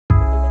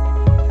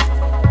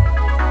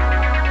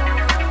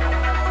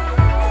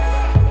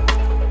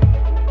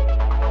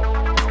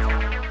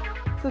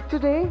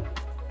today,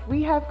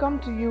 we have come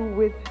to you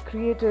with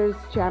Creators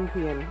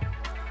Champion,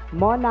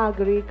 Ma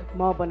Nagarik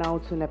Ma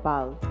Banautsu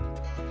Nepal,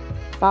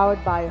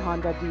 powered by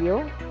Honda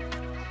Dio,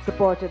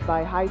 supported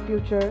by High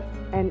Future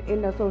and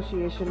in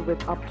association with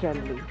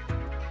Uptrendly.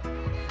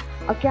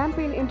 A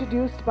campaign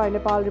introduced by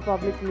Nepal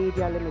Republic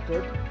Media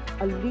Limited,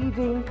 a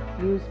leading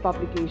news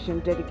publication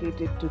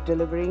dedicated to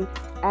delivering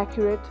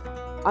accurate,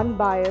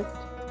 unbiased,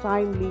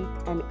 timely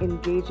and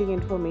engaging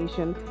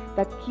information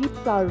that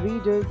keeps our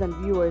readers and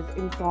viewers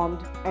informed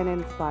and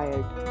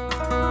inspired.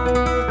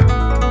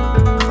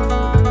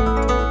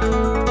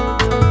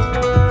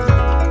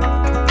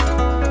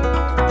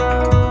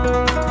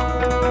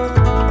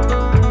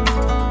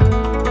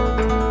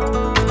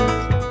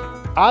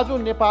 आज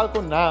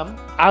नेपालको नाम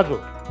आज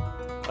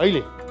अहिले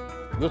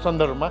यो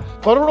सन्दर्भमा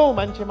करोडौं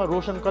मान्छेमा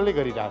रोशन कसले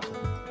गरिरहेछ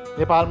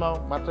नेपालमा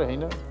मात्र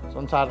हैन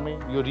संसारमै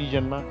यो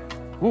रिजनमा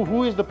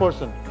who is the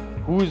person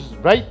who is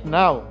right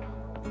now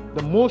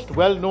the most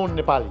well known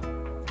Nepali?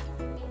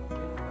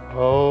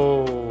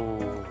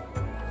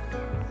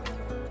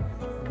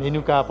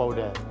 Menuka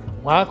Paudel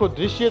उहाँको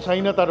दृश्य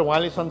छैन तर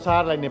उहाँले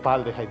संसारलाई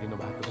नेपाल देखाइदिनु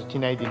भएको छ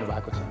चिनाइदिनु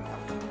भएको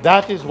छ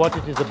that is what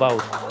it is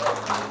about.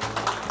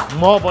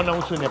 म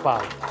बनाउँछु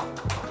नेपाल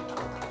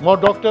म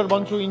डक्टर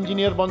बन्छु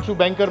इन्जिनियर बन्छु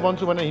बैंकर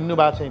बन्छु भनेर हिँड्नु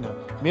भएको छैन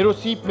मेरो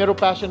सिप मेरो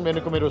प्यासन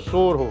भनेको मेरो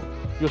स्वर हो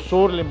यो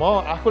स्वरले म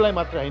आफूलाई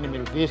मात्र हैन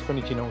मेरो देश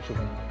पनि चिनाउँछु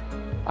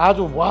आज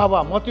वाह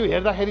वाह म त्यो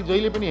हेर्दाखेरि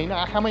जहिले पनि हैन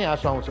आँखामै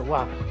आँसु आउँछ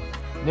वाह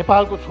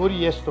नेपालको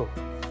छोरी यस्तो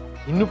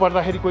हिँड्नु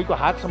पर्दाखेरि कोहीको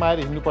हात समाएर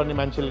हिँड्नु पर्ने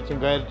मान्छेले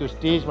चाहिँ गएर त्यो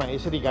स्टेजमा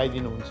यसरी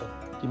गाइदिनु हुन्छ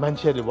कि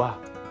मान्छेहरूले वाह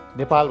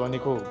नेपाल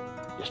भनेको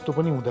यस्तो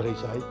पनि हुँदो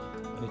रहेछ है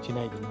अनि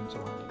चिनाइदिनु हुन्छ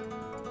उहाँले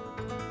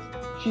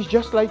she is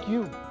just like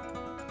you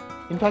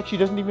in fact she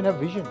doesn't even have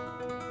vision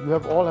You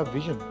have all have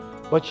vision,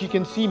 but she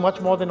can see much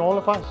more than all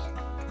of us.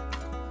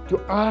 To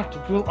art,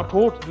 to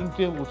athort,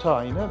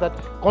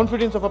 that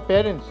confidence of her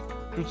parents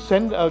to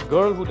send a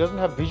girl who doesn't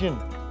have vision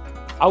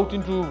out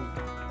into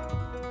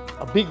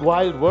a big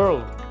wild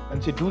world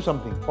and say, do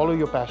something, follow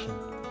your passion.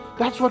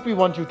 That's what we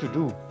want you to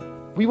do.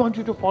 We want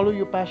you to follow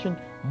your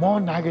passion. More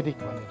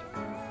Nagarik.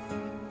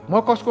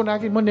 More Kosko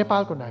Nagarik, more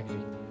Nepalko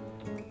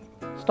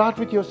Nagarik. Start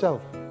with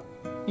yourself.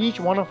 Each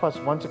one of us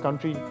wants a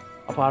country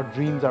of our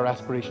dreams, our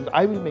aspirations.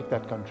 I will make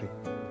that country.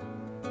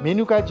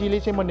 Menuka जीले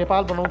चाहिँ म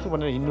नेपाल बनाउँछु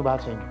भनेर हिँड्नु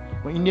भएको छैन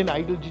म Indian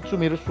idol जित्छु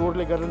मेरो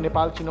स्वरले गरेर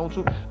नेपाल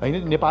चिनाउँछु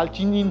हैन नेपाल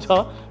चिनिन्छ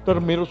तर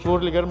मेरो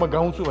स्वरले गरेर म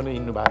गाउँछु भनेर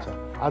हिँड्नु भएको छ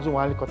आज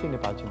उहाँले कति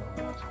नेपाल चिनाउनु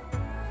भएको छ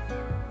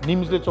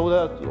निम्सले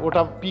 14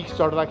 वटा पिक्स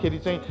चढ्दाखेरि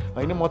चाहिँ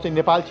हैन म चाहिँ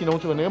नेपाल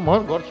चिनाउँछु भनेर म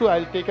गर्छु I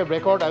will take a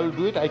record I will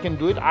do it I can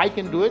do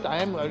it I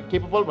am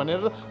capable भनेर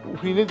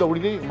उफ्रिँदै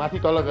दौडिँदै माथि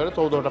तल गएर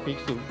 14 वटा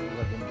पिक्स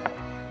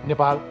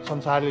नेपाल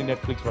संसारले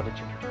नेटफ्लिक्सबाट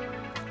चिन्छ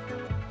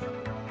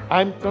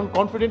I'm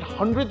confident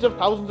hundreds of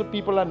thousands of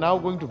people are now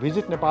going to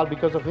visit Nepal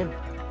because of him.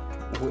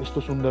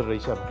 Esto sundar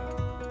raisa.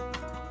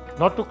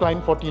 Not to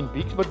climb 14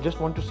 peaks, but just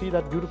want to see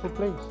that beautiful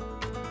place.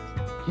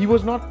 He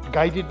was not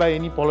guided by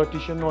any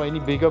politician or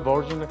any bigger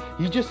version.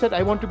 He just said,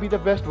 I want to be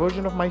the best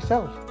version of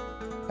myself.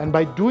 And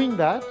by doing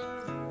that,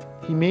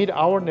 he made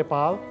our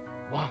Nepal,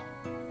 wow,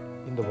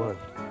 in the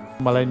world.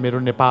 Malai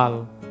mero Nepal,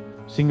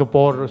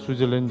 Singapore र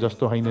Switzerland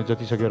जस्तो हैन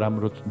जतिसक्यो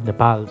राम्रो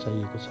नेपाल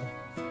चाहिएको छ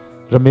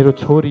र मेरो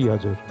छोरी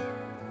हजुर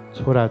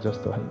छोरा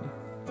जस्तो हैन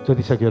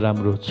जतिसक्यो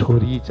राम्रो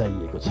छोरी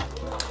चाहिएको छ